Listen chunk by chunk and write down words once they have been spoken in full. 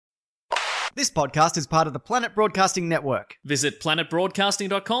This podcast is part of the Planet Broadcasting Network. Visit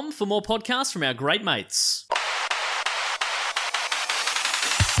planetbroadcasting.com for more podcasts from our great mates.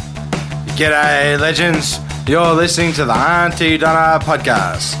 G'day, legends. You're listening to the Auntie Donna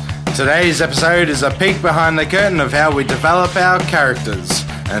podcast. Today's episode is a peek behind the curtain of how we develop our characters.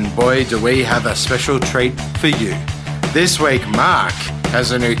 And boy, do we have a special treat for you. This week, Mark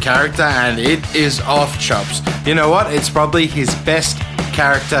has a new character and it is off chops. You know what? It's probably his best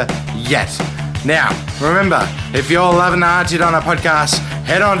character yet. Now, remember, if you're loving the Auntie Donna podcast,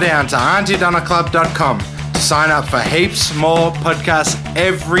 head on down to auntiedonnaclub.com to sign up for heaps more podcasts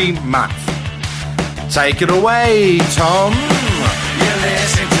every month. Take it away, Tom. You're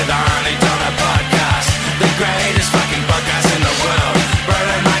listening to the Auntie Donna podcast, the greatest fucking podcast in the world.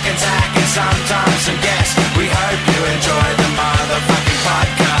 Broden, Mike and Zach and sometimes some guests. We hope you enjoy the motherfucking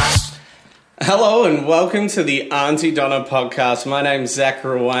podcast. Hello and welcome to the Auntie Donna podcast. My name's Zach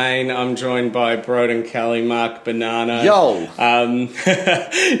Ruane. I'm joined by Broden, Kelly, Mark, Banana. Yo.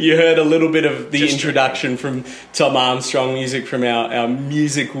 You heard a little bit of the introduction from Tom Armstrong, music from our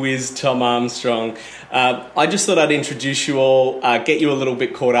music whiz Tom Armstrong. I just thought I'd introduce you all, get you a little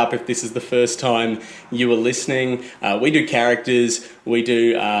bit caught up if this is the first time you were listening. We do characters, we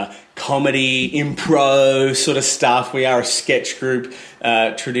do comedy, improv sort of stuff. We are a sketch group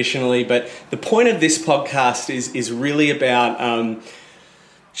traditionally, but the point of this podcast is really about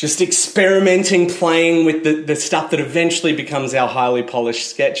just experimenting, playing with the stuff that eventually becomes our highly polished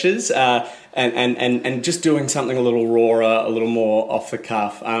sketches, and just doing something a little rawer, a little more off the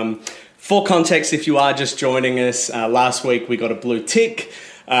cuff. For context, if you are just joining us, last week we got a blue tick.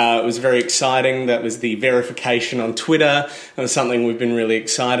 It was very exciting. That was the verification on Twitter. That was something we've been really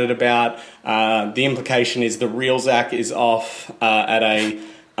excited about. The implication is the real Zach is off at a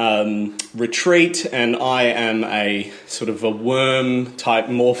retreat, and I am a sort of a worm type,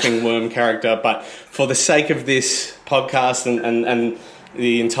 morphing worm character. But for the sake of this podcast and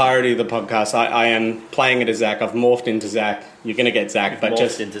the entirety of the podcast, I am playing it as Zach. I've morphed into Zach. You're going to get Zach, but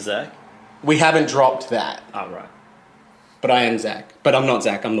just into Zach. We haven't dropped that. Oh, right. But I am Zach. But I'm not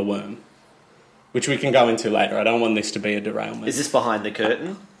Zach, I'm the worm. Which we can go into later. I don't want this to be a derailment. Is this behind the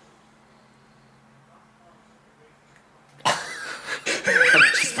curtain? I'm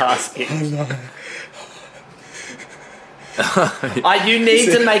just asking. You need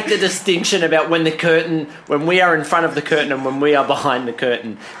to make the distinction about when we are in front of the curtain and when we are behind the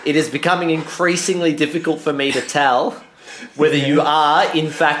curtain. It is becoming increasingly difficult for me to tell whether you are, in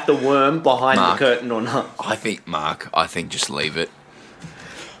fact, the worm behind the curtain or not. I think just leave it.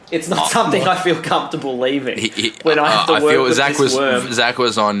 It's not something I feel comfortable leaving when I have to work with this worm. Zach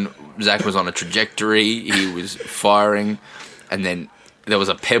was on a trajectory. He was firing, and then there was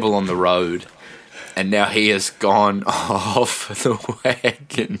a pebble on the road, and now he has gone off the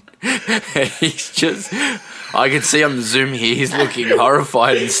wagon. And he's just... I can see on the Zoom here, he's looking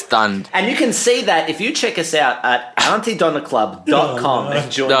horrified and stunned. And you can see that if you check us out at auntiedonnaclub.com and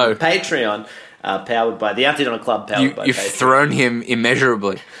join Patreon, powered by the Auntie Donna Club, powered by You've Patreon. thrown him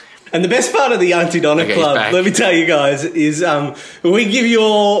immeasurably. And the best part of the Auntie Donna Club, let me tell you guys, is we give you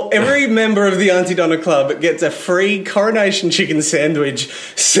all, every member of the Auntie Donna Club gets a free Coronation chicken sandwich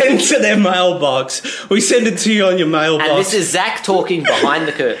sent to their mailbox. We send it to you on your mailbox. And this is Zach talking behind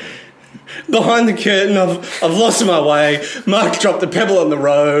the curtain. Behind the curtain, I've lost my way. Mark dropped a pebble on the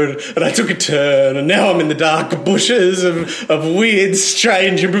road, and I took a turn, and now I'm in the dark bushes of weird,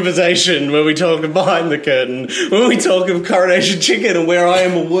 strange improvisation where we talk of behind the curtain, when we talk of Coronation Chicken, and where I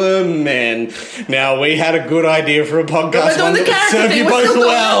am a worm man. Now, we had a good idea for a podcast, one that would serve you both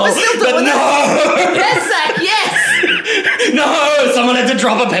well, but no! Yes, Zach, yes! No! Someone had to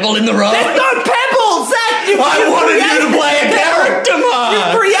drop a pebble in the road. There's no pebble, Zach! I wanted you to play a character,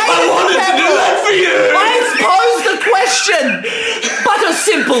 Mark! I wanted to do that for you! I posed a question! But a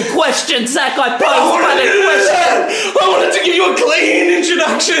simple question, Zach. I posed but a question. I wanted to give you a clean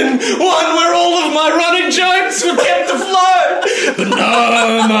introduction, one where all of my running jokes were kept afloat. But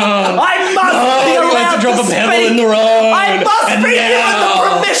no, Mom. I must be allowed you had to drop a pebble in the road. I must be given the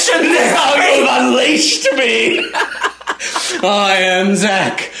permission. Now you've unleashed me. I am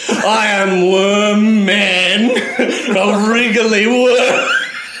Zach. I am Worm Man, a wriggly worm.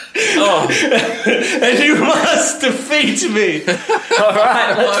 Oh. And you must defeat me. All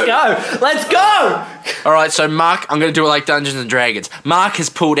right, let's go. All right, so Mark, I'm going to do it like Dungeons and Dragons. Mark has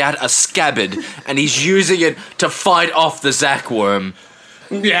pulled out a scabbard and he's using it to fight off the Zach worm.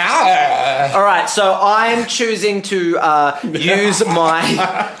 Yeah. All right, so I'm choosing to use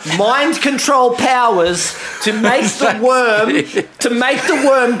my mind control powers to make the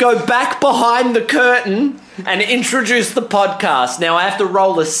worm go back behind the curtain and introduce the podcast. Now I have to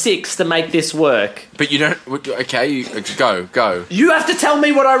roll a 6 to make this work. But you don't. Okay, go. You have to tell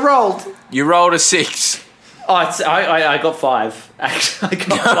me what I rolled. You rolled a 6. Oh, I got 5. Actually, I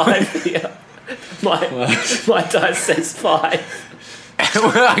got 5 here. My dice says 5.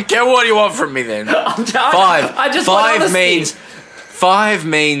 Okay, what do you want from me then? 5. I just want honesty. 5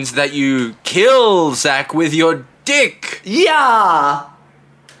 means that you kill Zach with your dick. Yeah.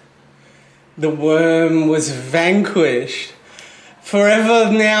 The worm was vanquished.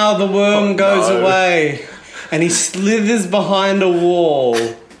 Forever now the worm goes away, and he slithers behind a wall.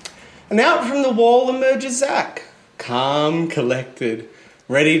 And out from the wall emerges Zach, calm, collected,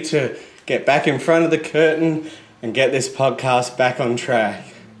 ready to get back in front of the curtain and get this podcast back on track.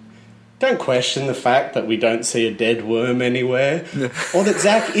 Don't question the fact that we don't see a dead worm anywhere, or that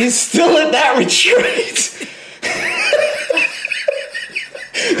Zach is still at that retreat.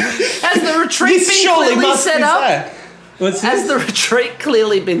 Has the retreat been clearly set up? Has the retreat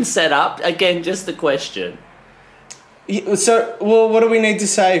clearly been set up? Again, just a question. So, well, what do we need to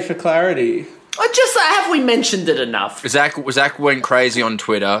say for clarity? Have we mentioned it enough? Zach went crazy on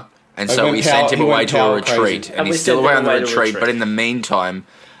Twitter, and so we sent him away to a retreat, and he's still away on the retreat. But in the meantime,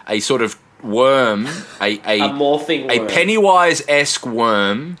 a sort of worm, a morphing worm. A Pennywise-esque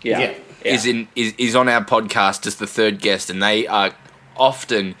worm, Yeah. is on our podcast as the third guest, and they are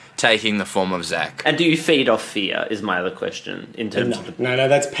often taking the form of Zach. And do you feed off fear? Is my other question in terms of No,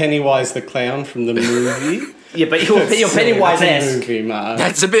 that's Pennywise the clown from the movie. Yeah, but you're Pennywise-esque.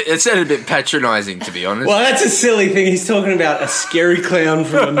 It's a bit patronising, to be honest. Well, that's a silly thing. He's talking about a scary clown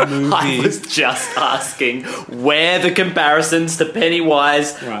from a movie. I was just asking where the comparisons to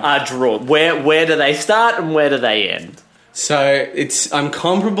Pennywise are drawn. Where do they start and where do they end? So I'm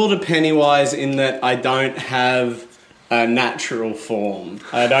comparable to Pennywise in that I don't have a natural form.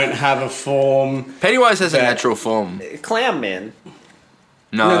 I don't have a form. Pennywise has a natural form. Clown Man.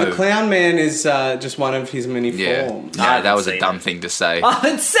 No, the Clown Man is just one of his many forms. No, that was a dumb thing to say. I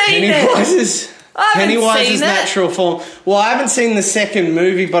haven't seen it. Pennywise's natural form. Well, I haven't seen the second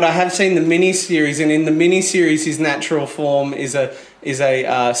movie, but I have seen the miniseries, and in the miniseries, his natural form is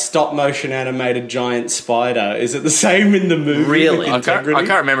a stop motion animated giant spider. Is it the same in the movie? Really? I can't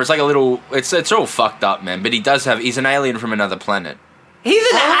remember. It's like a little. It's all fucked up, man. But he's an alien from another planet. He's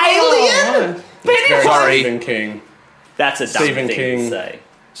an alien. Sorry, Stephen King. That's a dumb thing to say.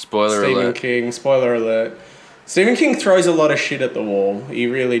 Spoiler alert. Stephen King throws a lot of shit at the wall. He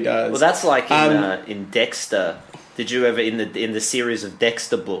really does. Well, that's like in Dexter. Did you ever in the series of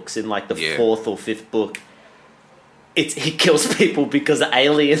Dexter books in like the 4th or 5th book? He kills people because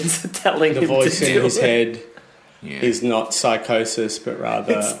aliens are telling him to do it. The voice in his head is not psychosis, but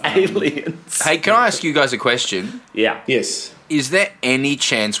rather it's aliens. Hey, can I ask you guys a question? Yeah. Yes. Is there any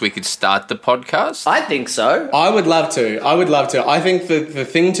chance we could start the podcast? I think so. I would love to. I think the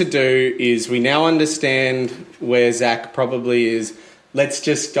thing to do is we now understand where Zach probably is. Let's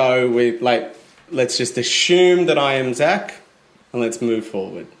just go with, let's just assume that I am Zach and let's move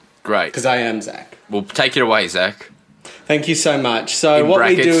forward. Great. Because I am Zach. Well, take it away, Zach. Thank you so much. So In what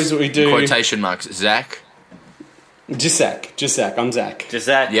brackets, we do is we do... quotation marks, Zach. Just Zach. I'm Zach. Just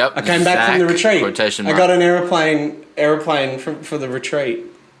Zach. Yep. I came back from the retreat. Quotation mark. I got an aeroplane for the retreat.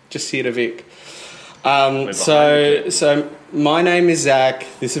 Just here to Vic. So my name is Zach.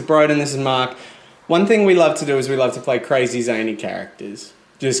 This is Broden. This is Mark. One thing we love to do is we love to play crazy zany characters.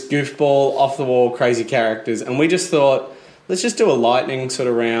 Just goofball, off the wall, crazy characters. And we just thought, let's just do a lightning sort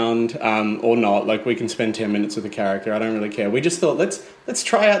of round, or not. Like we can spend 10 minutes with a character. I don't really care. We just thought let's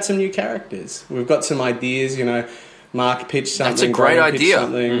try out some new characters. We've got some ideas. Mark pitched something. That's a great idea.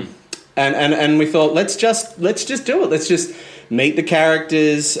 And we thought let's just do it. Let's just meet the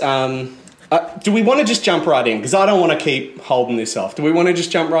characters. Do we want to just jump right in? Because I don't want to keep holding this off. Do we want to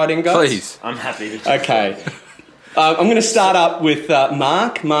just jump right in, guys? Please. I'm happy to. Okay. I'm going to start up with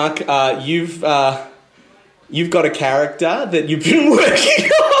Mark. Mark, you've got a character that you've been working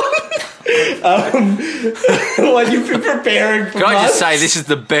on. What you've been preparing for. Can I just say this is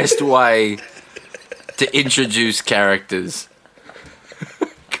the best way to introduce characters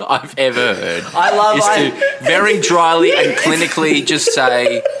I've ever heard. To very dryly and clinically just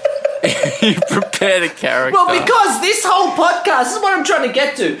say you prepared a character. Well, because this whole podcast, this is what I'm trying to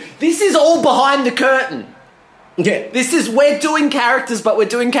get to. This is all behind the curtain. Yeah. We're doing characters, but we're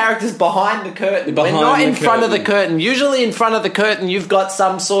doing characters behind the curtain. Behind we're not the in front of the curtain. curtain. Usually in front of the curtain, you've got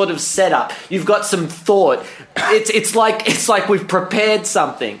some sort of setup. You've got some thought. It's like we've prepared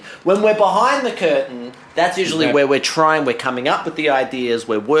something. When we're behind the curtain, that's usually Okay. where we're coming up with the ideas,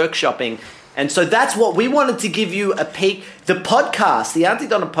 we're workshopping. And so that's what we wanted to give you a peek. The podcast, the Auntie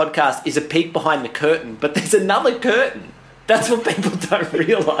Donna podcast, is a peek behind the curtain, but there's another curtain. That's what people don't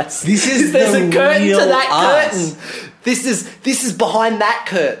realise. There's a curtain real to that us. curtain. This is behind that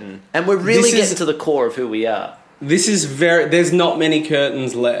curtain, and we're really This is- getting to the core of who we are. There's not many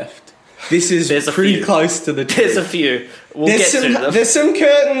curtains left. This is There's a pretty few. close to the truth. There's a few. We'll get to them. There's some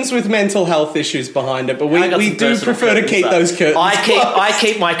curtains with mental health issues behind it, but I got we some do personal prefer to curtains keep up. those curtains I closed.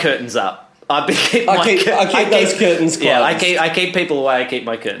 keep my curtains up. I keep those curtains closed. Yeah, I keep people away. I keep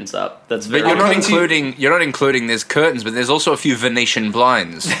my curtains up. That's But very. you're not come to you- including there's curtains, but there's also a few Venetian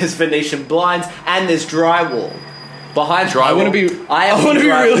blinds. There's Venetian blinds and there's drywall behind. I want to be. I want to be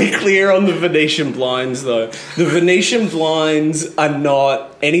drywall. really clear on the Venetian blinds, though. The Venetian blinds are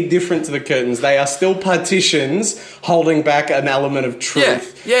not any different to the curtains. They are still partitions holding back an element of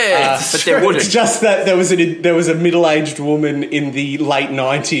truth. Yeah, but they wouldn't. It's just that there was a middle-aged woman in the late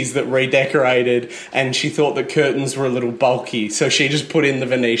 90s that redecorated, and she thought that curtains were a little bulky, so she just put in the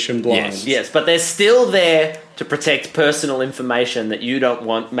Venetian blinds. Yes, but they're still there to protect personal information that you don't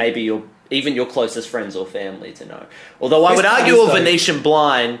want maybe even your closest friends or family to know. Although I would Best part argue is, a though- Venetian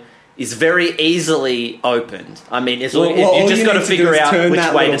blind is very easily opened. I mean, Well, you all just you got to need to figure do is out turn which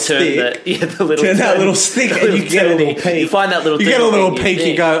that way to little turn stick. the little Turn that turn- little stick the and you get a little turny. peek. You find that little You get a little turny peek, you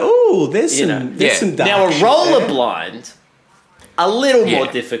thing. go, ooh, there's You some, know. there's Yeah. some dark Now a shit roller there. blind, a little more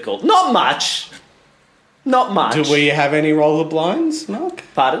Yeah. difficult. Not much. Not much. Do we have any roller blinds, Mark?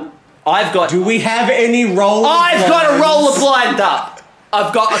 Pardon? I've got Do we have any roller I've got a blinds? roller blind up.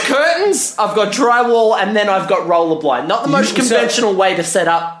 I've got curtains, I've got drywall, and then I've got roller blind. Not the most so- conventional way to set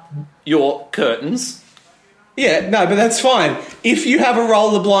up your curtains. Yeah, no, but that's fine. If you have a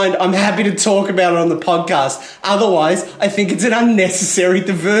roller blind, I'm happy to talk about it on the podcast. Otherwise, I think it's an unnecessary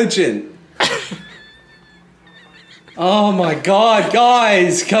divergent. Oh my god,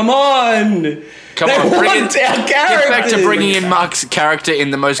 guys, come on! Come They on, bring want it. our Get back to characters. bringing in Mark's character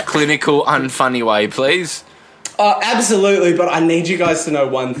in the most clinical, unfunny way, please. Absolutely, but I need you guys to know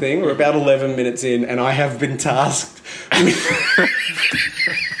one thing. We're about 11 minutes in, and I have been tasked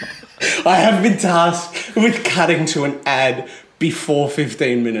with cutting to an ad before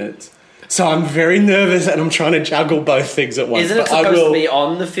 15 minutes. So I'm very nervous, and I'm trying to juggle both things at once. Isn't it But I supposed will- to be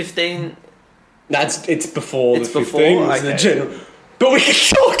on the 15? It's before It's the 15. before? It's the Okay. general. But we can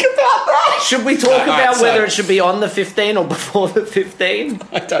talk about that. Should we talk Alright, about so- whether it should be on the 15 or before the 15?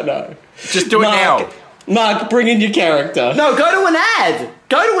 I don't know. Just do it now. Mark, bring in your character. No, go to an ad.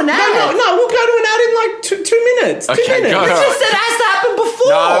 Go to an ad. No, we'll go to an ad in like 2 minutes. Okay, 2 minutes. go. It just said it has to happen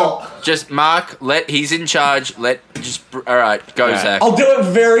before. No, just Mark. He's in charge. All right, go, Zach. I'll do it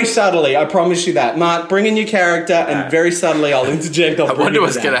very subtly. I promise you that. Mark, bring in your character, and very subtly I'll interject. I wonder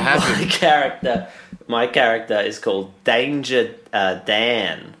what's going to happen. My character is called Danger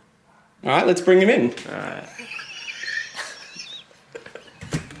Dan. All right, let's bring him in.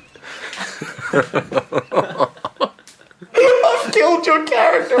 I've killed your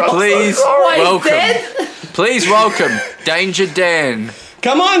character. I'm Please so sorry. Wait, welcome. Dan? Please welcome Danger Dan.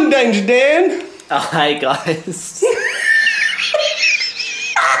 Come on, Danger Dan. Oh, hey guys.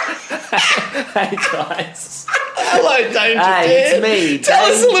 Hey guys. Hello, Danger Hey, Dan. it's me, Tell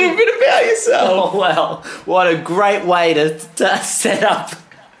us a Danger. little bit about yourself. Oh well, what a great way to set up.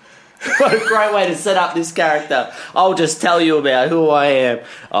 What a great way to set up this character. I'll just tell you about who I am.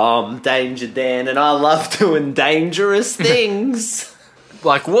 I'm Danger Dan, and I love doing dangerous things.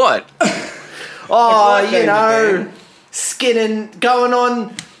 Like what? Oh, Danger you know, Dan?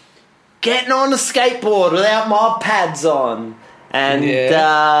 getting on a skateboard without my pads on, and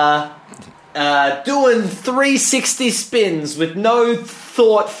doing 360 spins with no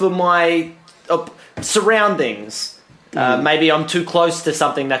thought for my surroundings. Maybe I'm too close to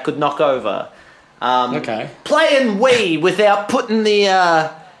something that could knock over. Okay. Playing Wii without putting the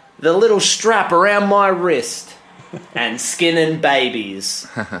little strap around my wrist, and skinning babies.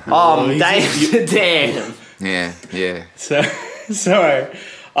 Oh, Danger Dan. Yeah. So, sorry,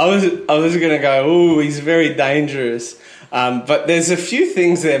 I was gonna go. Ooh, he's very dangerous. But there's a few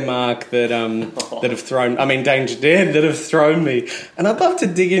things there, Mark, that have thrown. I mean, Danger Dan, that have thrown me, and I'd love to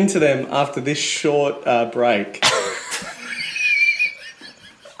dig into them after this short break.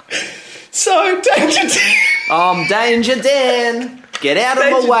 So, Danger Dan. I'm Danger Dan. Get out of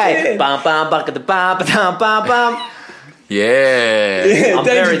Danger my way. Dan. Bum bum bucket the bum bum bum bum. Yeah. I'm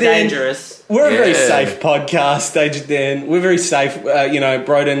Danger very Dan. dangerous. We're a very Yeah. safe podcast, Danger Dan. We're very safe.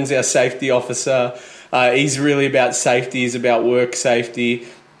 Broden's our safety officer. He's really about safety. He's about work safety.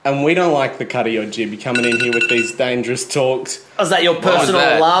 And we don't like the cut of your jib. You're coming in here with these dangerous talks. Was that your was personal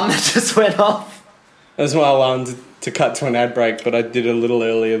that? alarm that just went off? That was my alarm to cut to an ad break, but I did it a little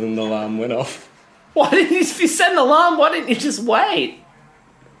earlier than the alarm went off. Why didn't you, if you set an alarm, why didn't you just wait?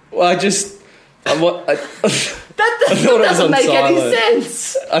 Well, I That thought it was doesn't on make any silent.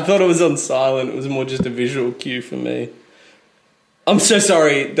 sense. thought it was on silent. It was more just a visual cue for me. I'm so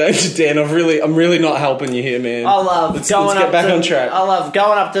sorry, Danger Dan. I'm really not helping you here, man. I love let's going get up back to, on track. I love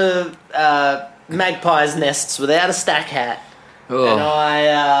going up to magpies' nests without a stack hat, Oh. and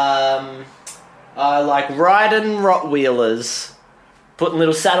I like riding Rottweilers, putting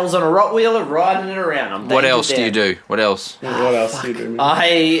little saddles on a Rottweiler, riding it around. I'm What Danger else do Dan. you do? What else? What else do you do, man?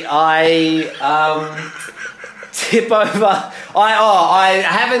 I tip over. I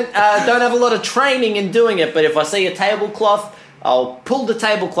haven't don't have a lot of training in doing it, but if I see a tablecloth, I'll pull the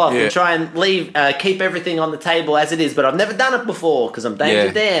tablecloth Yeah. and try and keep everything on the table as it is. But I've never done it before because I'm Danger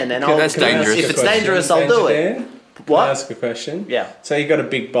Yeah. Dan, and That's dangerous. If it's dangerous, I'll do it. Can I What? ask a question? Yeah. So you got a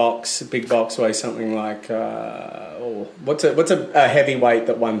big box. A big box weighs something like what's a heavy weight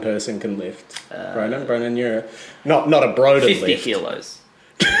that one person can lift? Broden, you're not a Broden 50 lift. kilos.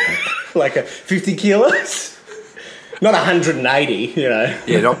 Like a 50 kilos. Not 180, you know.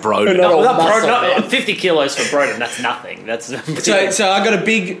 Yeah, not Broden. Not all Not muscle, man. 50 kilos for Broden, that's nothing. That's So I got a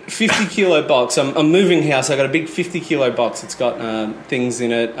big 50 kilo box. I'm moving house. I got a big 50 kilo box. It's got things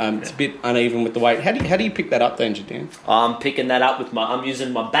in it. It's a bit uneven with the weight. How do you pick that up, Danger Dan? I'm picking that up with I'm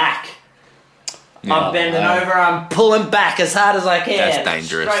using my back. Yeah. I'm bending over, I'm pulling back as hard as I can. That's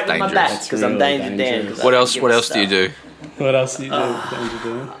dangerous, Straight with my dangerous. back, That's because I'm really Danger Dan. dangerous. 'cause What I else? give What it else do you stuff. do? What else do you do, Danger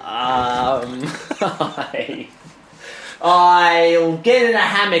Dan? I'll get in a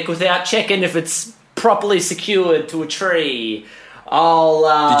hammock without checking if it's properly secured to a tree. I'll.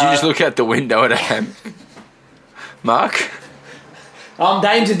 Did you just look out the window at a hammock, Mark? I'm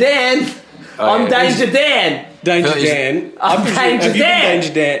Danger Dan. Oh, I'm yeah. Danger Dan. Danger He's- Dan. I'm I presume- Danger have you been Dan.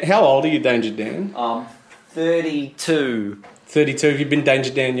 Danger Dan. How old are you, Danger Dan? I'm 32. 32. Have you been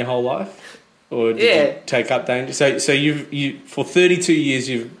Danger Dan your whole life? Or did Yeah. you take up danger? So you for 32 years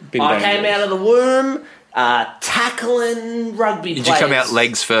you've been I dangerous. came out of the womb tackling rugby Did players. you come out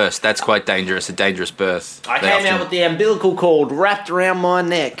legs first? That's quite dangerous. A dangerous birth. I They came often- out with the umbilical cord wrapped around my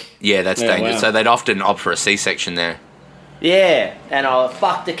neck. Yeah, that's Yeah, dangerous. wow. So they'd often opt for a C-section there. Yeah, and I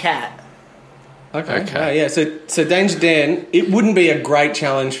fucked a cat. Okay. Okay. Wow, yeah. So Danger Dan, it wouldn't be a great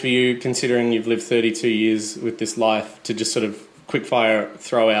challenge for you considering you've lived 32 years with this life to just sort of quickfire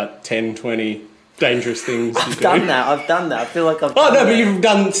throw out 10, 20 dangerous things. I've done that. I feel like I've Oh done no, but that. you've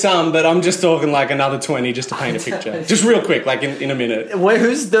done some. But I'm just talking like another 20 just to paint a picture, just real quick, like in a minute.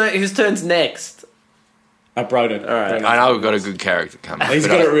 Whose turn's next? Broden. All right. I know we've got a good character coming. He's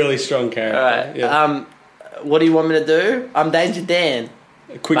but got I- a really strong character. All right. Yeah. What do you want me to do? I'm Danger Dan.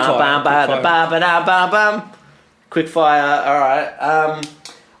 Quick Bum, bum, fire. ba, da, ba, ba, da, bum, bum. Quick fire. All right.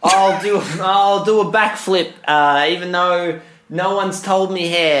 I'll do a backflip, even though no one's told me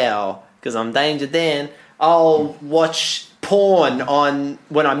how, because I'm Danger Dan. I'll watch porn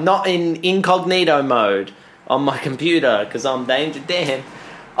when I'm not in incognito mode on my computer, because I'm Danger Dan.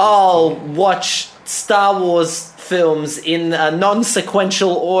 I'll watch Star Wars films in a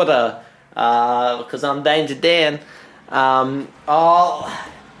non-sequential order, because I'm Danger Dan. What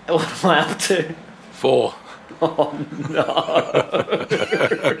am I up to? 4.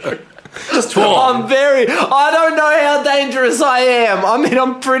 Just I don't know how dangerous I am. I mean,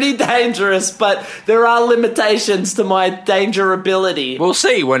 I'm pretty dangerous, but there are limitations to my danger ability. We'll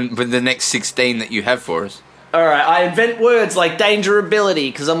see when with the next 16 that you have for us. All right, I invent words like danger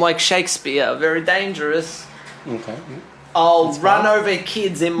ability because I'm like Shakespeare, very dangerous. Okay. I'll run over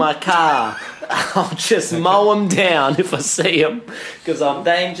kids in my car. I'll just mow them down if I see them because I'm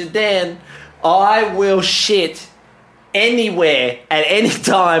Danger Dan. I will shit anywhere at any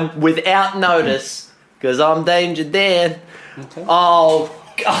time without notice because I'm Danger Dan. Okay. I'll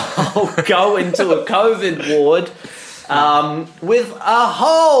go into a COVID ward with a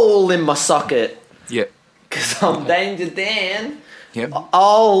hole in my socket Yep. because I'm Danger Dan. Yep.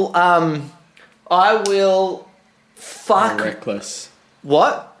 I will fuck. Reckless.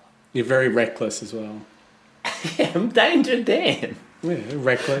 What? You're very reckless as well. I'm Danger Dan. Yeah,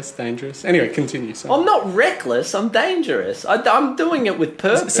 reckless, dangerous. Anyway, continue. Son. I'm not reckless. I'm dangerous. I'm doing it with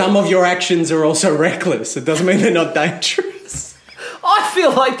purpose. Some of your actions are also reckless. It doesn't mean they're not dangerous. I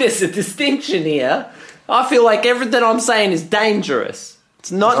feel like there's a distinction here. I feel like everything I'm saying is dangerous.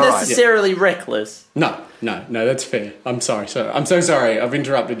 It's not All right. necessarily reckless. No, that's fair. I'm sorry. I'm so sorry. I've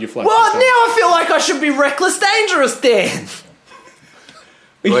interrupted your flow. Well, now I feel like I should be reckless dangerous, Dan.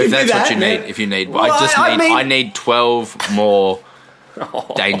 Well, if You that's do what that, you man. need, if you need, Well, I need 12 more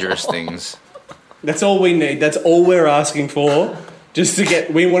dangerous things. That's all we need. That's all we're asking for. Just to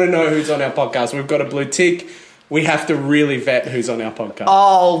get, we want to know who's on our podcast. We've got a blue tick. We have to really vet who's on our podcast.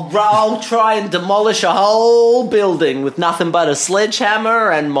 I'll try and demolish a whole building with nothing but a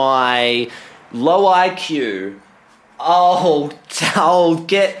sledgehammer and my low IQ. I'll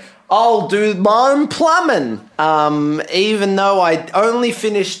do my own plumbing. Even though I only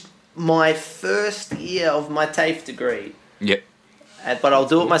finished my first year of my TAFE degree. Yep. But I'll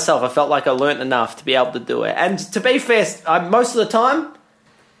do it myself. I felt like I learnt enough to be able to do it. And to be fair, most of the time,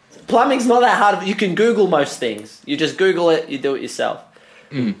 plumbing's not that hard. You can Google most things. You just Google it, you do it yourself.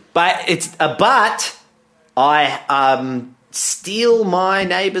 But I steal my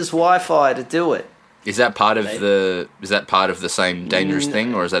neighbour's Wi-Fi to do it. Is that part of the same dangerous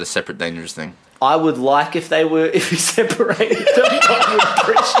thing, or is that a separate dangerous thing? I would like if you separated them. I would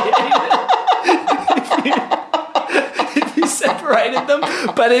appreciate it. If you separated them,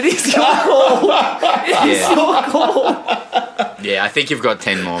 but it is your call. It is your call. Yeah, I think you've got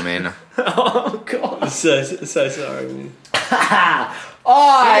 10 more, man. Oh God! So sorry, man. I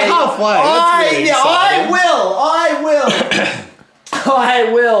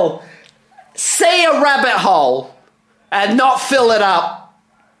will see a rabbit hole and not fill it up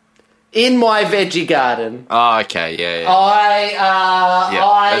in my veggie garden. Oh, okay, yeah.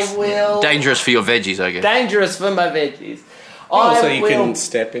 I That's will dangerous for your veggies, I guess. dangerous for my veggies. Also, I you will can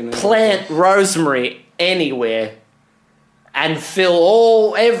step in. plant rosemary anywhere and fill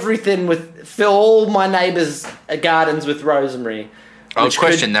all my neighbours' gardens with rosemary. I would which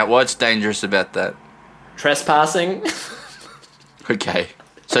question that. What's dangerous about that? Trespassing. Okay.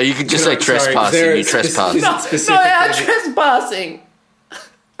 So you could just say Sorry, trespassing. there You is trespass. specifically- Trespassing.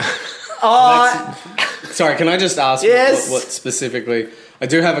 Sorry, can I just ask Yes. what specifically? I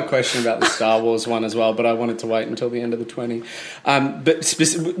do have a question about the Star Wars one as well, but I wanted to wait until the end of the 20.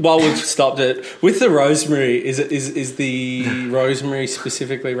 While we've stopped it, with the rosemary, is the rosemary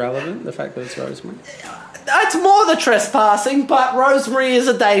specifically relevant? The fact that it's rosemary? It's more the trespassing, but rosemary is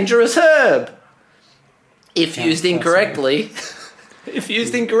a dangerous herb. If used incorrectly,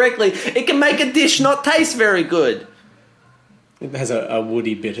 it can make a dish not taste very good. It has a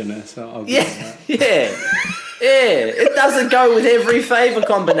woody bitterness. I'll give it that. Yeah. It doesn't go with every flavour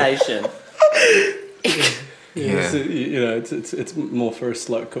combination. Yeah. It's more for a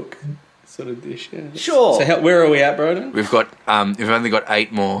slow cook sort of dish. Yeah. Sure. So where are we at, Broden? We've only got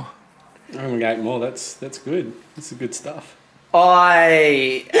 8 more. Oh, we got 8 more. That's good. That's good stuff.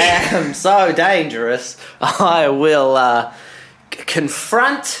 I am so dangerous. I will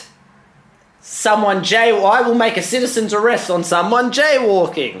confront someone I will make a citizen's arrest on someone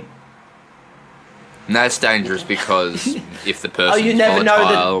jaywalking. And that's dangerous because if the person's you never know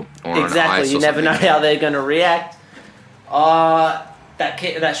volatile or on exactly. ice You or never know something. how they're going to react.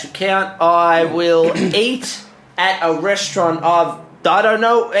 That should count. I will eat at a restaurant. I don't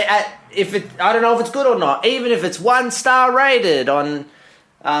know if it's good or not. Even if it's 1-star rated on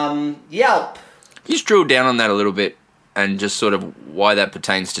Yelp. Can you just drill down on that a little bit and just sort of why that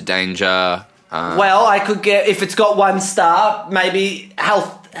pertains to danger? Well, I could get, if it's got 1 star, maybe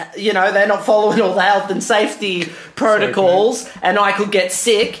health, they're not following all the health and safety protocols, and I could get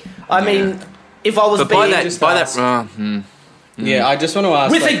sick. I mean, if I was But being... Yeah, I just want to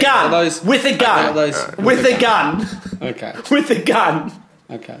ask... With a gun! With a gun! With a gun! Okay. With a gun!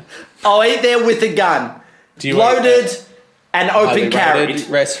 Okay. I'll eat there with a gun. Do you Loaded eat and at highly open carried. rated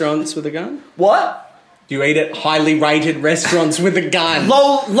restaurants with a gun? What? Do you eat at highly rated restaurants with a gun?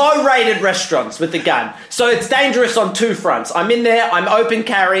 Low rated restaurants with a gun. So it's dangerous on 2 fronts. I'm in there, I'm open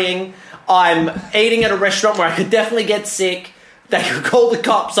carrying, I'm eating at a restaurant where I could definitely get sick. They could call the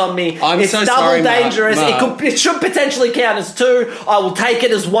cops on me. It's so double sorry, dangerous. Mark. It should potentially count as 2. I will take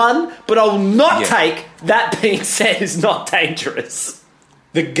it as 1, but I will not take that being said is not dangerous.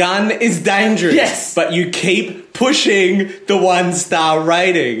 The gun is dangerous. Yes. But you keep pushing the 1-star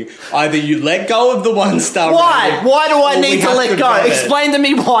rating. Either you let go of the 1-star rating. Why do I or we need to have let go? grab it. Explain to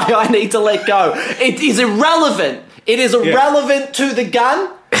me why I need to let go. It is irrelevant. It is irrelevant to the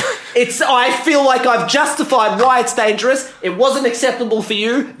gun. I feel like I've justified why it's dangerous. It wasn't acceptable for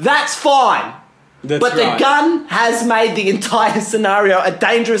you. That's fine. That's but right. the gun has made the entire scenario a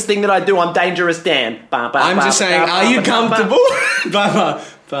dangerous thing that I do. I'm dangerous, Dan. I'm just saying, are you comfortable?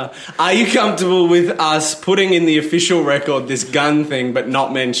 Are you comfortable with us putting in the official record this gun thing but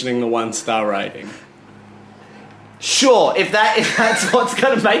not mentioning the 1-star rating? Sure, if that's what's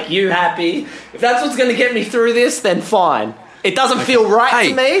going to make you happy, if that's what's going to get me through this, then fine. It doesn't feel right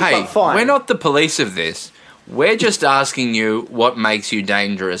to me, but fine. We're not the police of this. We're just asking you what makes you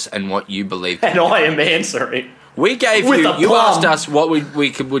dangerous and what you believe. And I am answering. We gave With you. a You plum. asked us what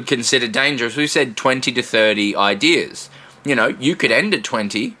would consider dangerous. We said 20 to 30 ideas. You know, you could end at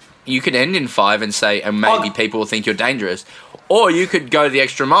 20. You could end in 5 and say, and maybe people will think you're dangerous. Or you could go the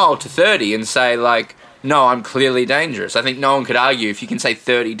extra mile to 30 and say, like, no, I'm clearly dangerous. I think no one could argue if you can say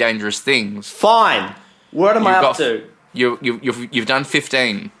 30 dangerous things. Fine. What am I up to? You've done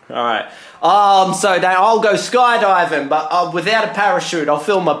 15. All right. So then I'll go skydiving, but without a parachute. I'll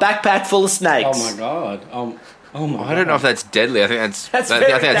fill my backpack full of snakes. Oh my god. Oh my. I don't know if that's deadly. I think that's very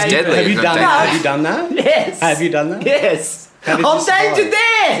deadly. dangerous. Have you It's done not that? dangerous. Have you done that? Yes. Have you done that? Yes. How did you I'm survive? Danger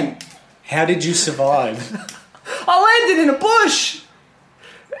Dan. How did you survive? I landed in a bush.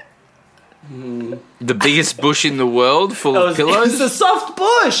 The biggest bush in the world full of It was pillows? a soft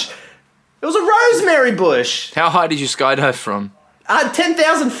bush. It was a rosemary bush. How high did you skydive from?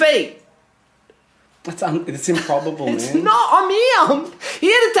 10,000 feet. It's improbable, It's man. not. I'm here. I'm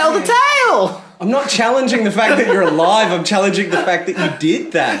here to tell the tale. I'm not challenging the fact that you're alive. I'm challenging the fact that you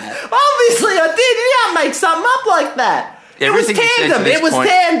did that. Obviously, I did. You can't make something up like that. Everything you said to It this was point-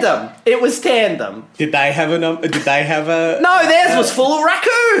 tandem. It was tandem. Did they have a? No, theirs was full of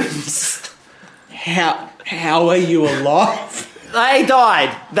raccoons. How are you alive? They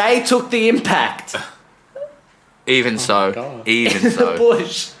died. They took the impact. Even so. God. Even In the so.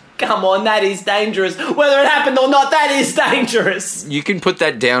 bush. Come on, that is dangerous. Whether it happened or not, that is dangerous. You can put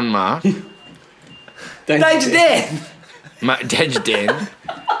that down, Mark. Danger Dan. Danger Dan.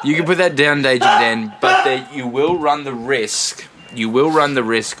 You can put that down, Danger Dan, but that you will run the risk. You will run the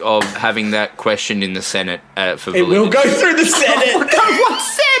risk of having that questioned in the Senate for It validity. will go through the Senate. What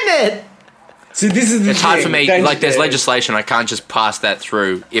Senate? So this is the It's hard for me. Danger Like, there's Dan. legislation. I can't just pass that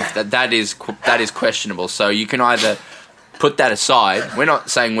through if that is questionable. So you can either put that aside. We're not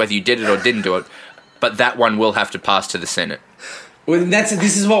saying whether you did it or didn't do it, but that one will have to pass to the Senate. Well,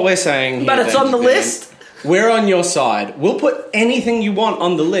 this is what we're saying here, But it's on the Danger Dan. list. We're on your side. We'll put anything you want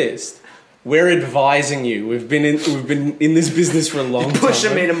on the list. We're advising you. We've been in this business for a long time.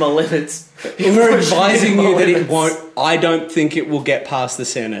 Pushing me to my limits. We're advising you that it limits. won't. I don't think it will get past the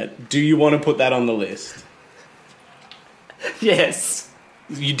Senate. Do you want to put that on the list? Yes.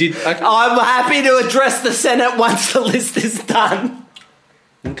 You did. Okay. I'm happy to address the Senate once the list is done.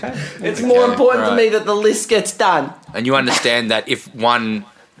 Okay. It's more important to alright. me that the list gets done. And you understand that if one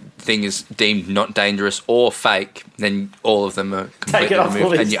thing is deemed not dangerous or fake, then all of them are completely Take it off the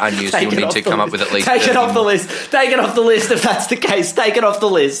removed. list. And you're unused. Take You'll it need off to the come up list. with at least. Take it 30 off the more. list. Take it off the list if that's the case. Take it off the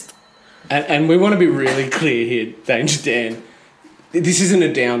list. And we want to be really clear here, Danger Dan. This isn't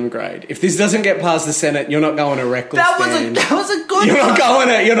a downgrade. If this doesn't get past the Senate, you're not going to reckless That Dan. was a good You're one.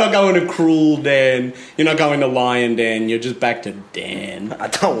 not going to cruel Dan. You're not going to lion Dan. You're just back to Dan. I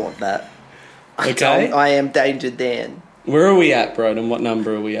don't want that. Okay. I am Danger Dan. Where are we at, Broden? What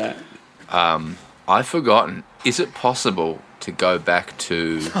number are we at? I've forgotten. Is it possible to go back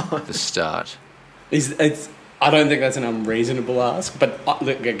to the start? I don't think that's an unreasonable ask. But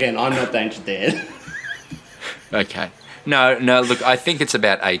look, again, I'm not Danger Dan. Okay. No. Look, I think it's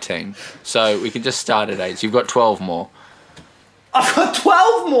about 18. So we can just start at 8. So you've got 12 more. I've got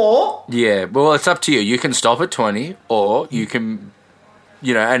 12 more. Yeah. Well, it's up to you. You can stop at 20, or you can,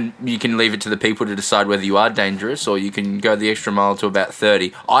 and you can leave it to the people to decide whether you are dangerous, or you can go the extra mile to about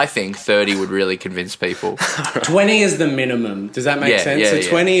 30. I think 30 would really convince people. 20 is the minimum. Does that make Yeah, sense? yeah, So yeah.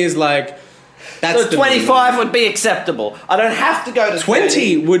 20 is like... That's So the 25 minimum. would be acceptable. I don't have to go to 20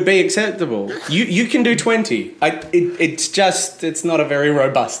 30. would be acceptable. You can do 20. It's not a very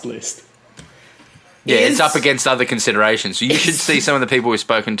robust list. Yeah, Is- it's up against other considerations. So you should see some of the people we've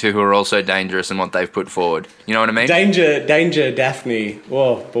spoken to who are also dangerous and what they've put forward. You know what I mean? Danger Daphne.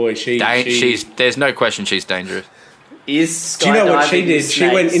 Oh boy, There's no question she's dangerous. Is Do you know what she skydiving did? with She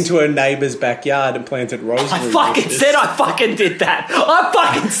went snakes. into her neighbour's backyard and planted rosemary. I fucking bushes. said I fucking did that. I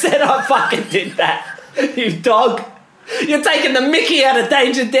fucking said I fucking did that. You dog. You're taking the mickey out of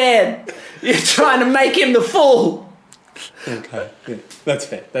Danger Dan. You're trying to make him the fool. Okay, yeah, that's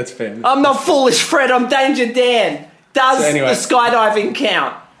fair. That's fair. I'm not foolish, Fred. I'm Danger Dan. Does So anyway. the skydiving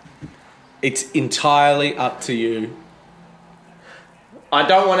count? It's entirely up to you. I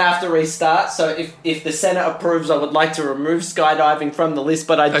don't want to have to restart, so if the Senate approves, I would like to remove skydiving from the list,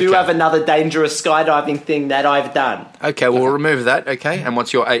 but I do Okay. have another dangerous skydiving thing that I've done. Okay, we'll remove that, okay? And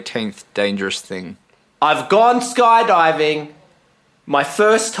what's your 18th dangerous thing? I've gone skydiving my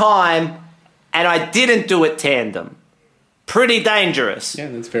first time, and I didn't do it tandem. Pretty dangerous. Yeah,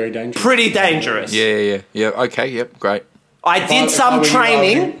 that's very dangerous. Pretty dangerous. Yeah. Okay, yep, great. I did some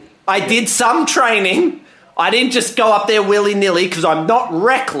training. I did some training. I didn't just go up there willy-nilly because I'm not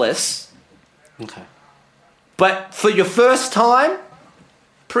reckless. Okay. But for your first time,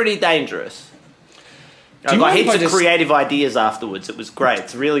 pretty dangerous. I you got mind if heaps I of just- creative ideas afterwards. It was great.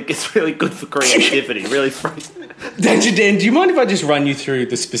 It's really good for creativity. Really free. Danger Dan, do you mind if I just run you through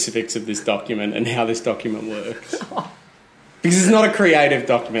the specifics of this document and how this document works? Because it's not a creative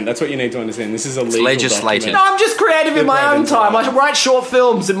document. That's what you need to understand. This is a legal legislated. document. No, I'm just creative in my own time. I write short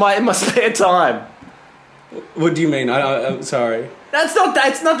films in my spare time. What do you mean? I'm sorry.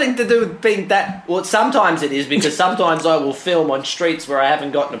 It's nothing to do with being that. Well, sometimes it is because sometimes I will film on streets where I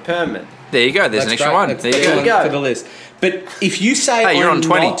haven't gotten a permit. There you go. There's an extra one. That's There you There go. you go. for the list. But if you say Hey, you're I'm on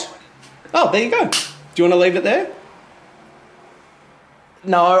 20. not- Oh, there you go. Do you want to leave it there?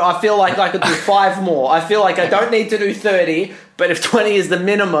 No, I feel like I could do 5 more. I feel like I don't need to do 30, but if 20 is the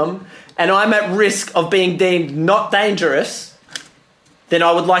minimum and I'm at risk of being deemed not dangerous, then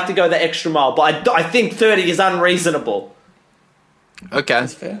I would like to go the extra mile. But I think 30 is unreasonable. Okay.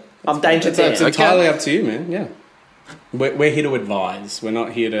 That's fair. I'm danger It's Dan. entirely up to you, man. Yeah. We're here to advise. We're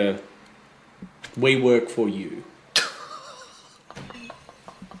not here to... We work for you.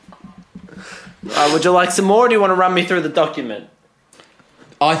 Would you like some more or do you want to run me through the document?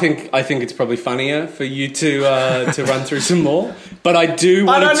 I think it's probably funnier for you to run through some more. But I do I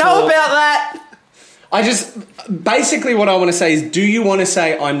want don't to know about that. I just... Basically what I want to say is, do you want to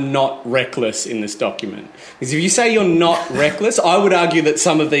say I'm not reckless in this document? Because if you say you're not reckless, I would argue that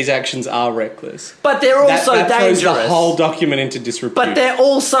some of these actions are reckless. But they're also that throws dangerous. the whole document into disrepute. But they're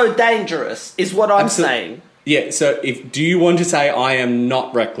also dangerous, is what I'm saying. Yeah, so do you want to say I am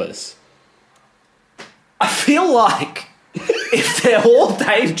not reckless? I feel like if they're all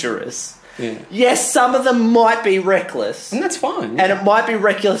dangerous, Yeah. yes, some of them might be reckless. And that's fine. And it might be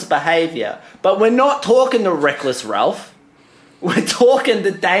reckless behaviour. But we're not talking to reckless Ralph. We're talking to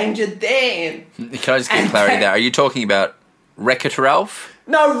Danger Dan. Can I just get clarity there? Are you talking about Wreck-It Ralph?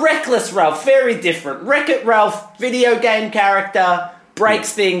 No, reckless Ralph. Very different. Wreck-It Ralph, video game character,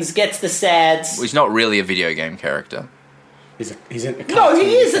 breaks things, gets the sads. Well, he's not really a video game character. He's in a No,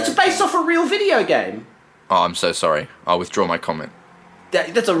 he is. cartoon It's based off a real video game. Oh, I'm so sorry. I'll withdraw my comment.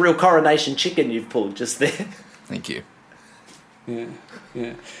 That's a real coronation chicken you've pulled just there. Thank you. Yeah.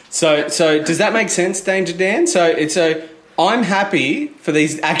 So does that make sense, Danger Dan? So I'm happy for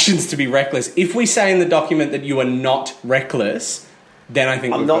these actions to be reckless. If we say in the document that you are not reckless, then I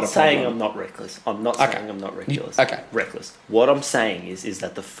think I'm we've not got a saying problem. I'm not reckless. I'm not Okay. saying I'm not reckless. Okay. Reckless. What I'm saying is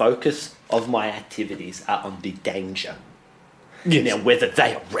that the focus of my activities are on the danger. Yes. Now, whether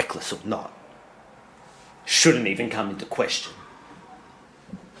they are reckless or not shouldn't even come into question.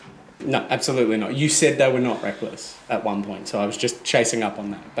 No, absolutely not. You said they were not reckless at one point, so I was just chasing up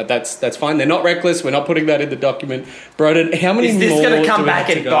on that. But that's fine. They're not reckless. We're not putting that in the document. Broden, how many Is this more going to do come we back have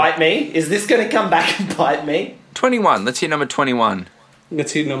to and go? bite me? Is this going to come back and bite me? 21. Let's hear number 21.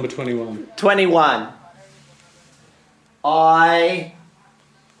 Let's hit number 21. 21. I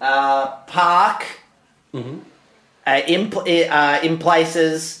park in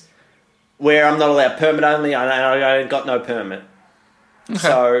places where I'm not allowed. Permit only. I got no permit.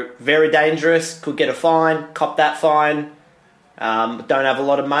 So very dangerous. Could get a fine. Cop that fine. Don't have a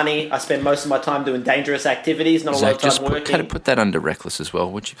lot of money. I spend most of my time doing dangerous activities. Not a lot Zach, of time just working. put that under reckless as well,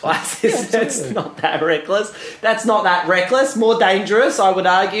 would you please? That's not that reckless. That's not that reckless. More dangerous, I would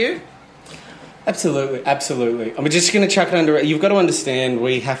argue. Absolutely. I'm just going to chuck it under. You've got to understand,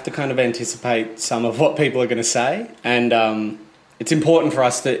 we have to kind of anticipate some of what people are going to say, and it's important for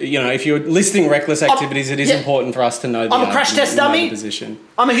us to, if you're listing reckless activities, it is important for us to know. I'm a crash test dummy. Position.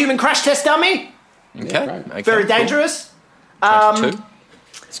 I'm a human crash test dummy. Okay. right. Okay, Very cool. dangerous. 22.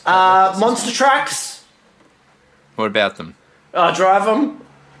 Monster trucks. What about them? I drive them.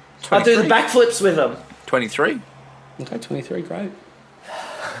 I do the 23? backflips with them. 23? Okay, 23, great.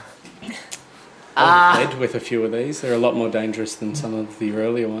 I've led with a few of these. They're a lot more dangerous than some of the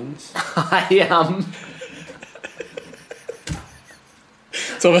earlier ones.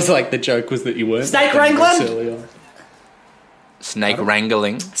 It's almost like the joke was that you weren't Snake dangerous wrangling? early on. Snake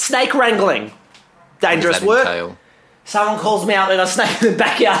wrangling. Snake wrangling. What does Dangerous that work. entail? Someone calls me out, there's a snake in the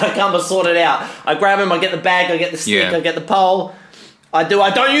backyard, I come and sort it out. I grab him, I get the bag, I get the stick, Yeah. I get the pole. I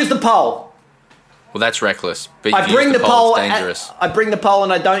don't use the pole. Well, that's reckless. But I if you bring use the pole. it's dangerous. I bring the pole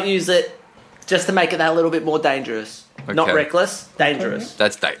and I don't use it just to make it that little bit more dangerous. Not Okay. reckless, dangerous.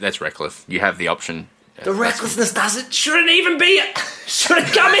 That's reckless. You have the option. The recklessness shouldn't even be it. Shouldn't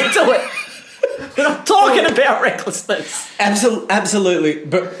come into it. We're not talking about recklessness. Absolutely,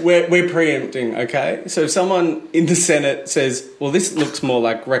 but we're preempting, okay? So if someone in the Senate says, well, this looks more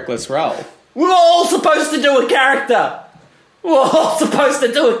like Reckless Ralph. We're all supposed to do a character. We're all supposed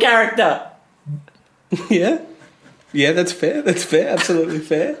to do a character. Yeah, that's fair. That's fair. Absolutely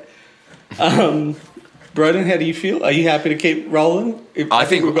fair. Broden, how do you feel? Are you happy to keep rolling? I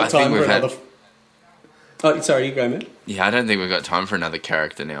think we've got time for had- another. Oh, sorry, you go, man. Yeah, I don't think we've got time for another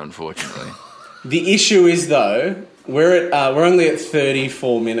character now, unfortunately. The issue is, though, we're only at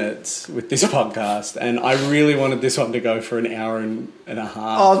 34 minutes with this podcast, and I really wanted this one to go for an hour and a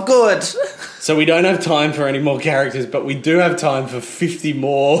half. Oh, good. So we don't have time for any more characters, but we do have time for 50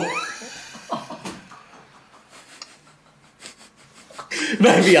 more.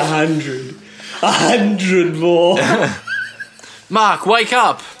 Maybe 100. 100 more. Mark, wake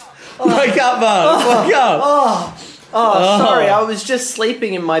up! Wake up, Mark. Wake up. Sorry, I was just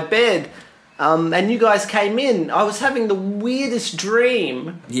sleeping in my bed, and you guys came in. I was having the weirdest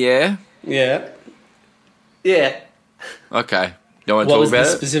dream. Yeah? Yeah. Yeah, Okay. Don't want to What talk was the about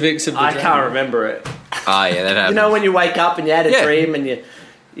it? specifics of the I dream? can't remember it. Ah, yeah, that happens. You know when you wake up and you had a Yeah. dream and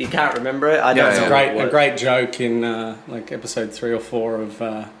you can't remember it? I don't Yeah, know. yeah. what- A great joke in like episode 3 or 4 of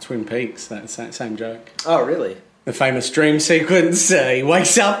Twin Peaks. That same joke. Oh, really? The famous dream sequence. He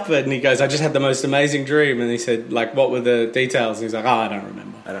wakes up and he goes, "I just had the most amazing dream." And he said, "Like, what were the details?" And he's like, "Oh, I don't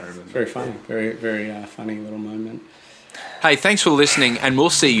remember." It's very funny. Very, very funny little moment. Hey, thanks for listening, and we'll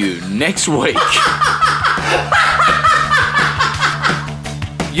see you next week.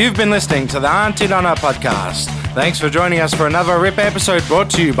 You've been listening to the Auntie Donna podcast. Thanks for joining us for another RIP episode brought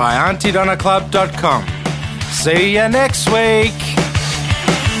to you by AuntieDonnaClub.com. See you next week.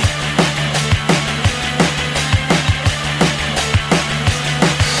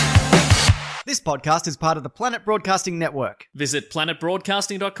 This podcast is part of the Planet Broadcasting Network. Visit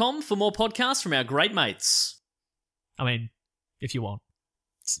planetbroadcasting.com for more podcasts from our great mates. I mean, if you want.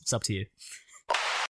 It's up to you.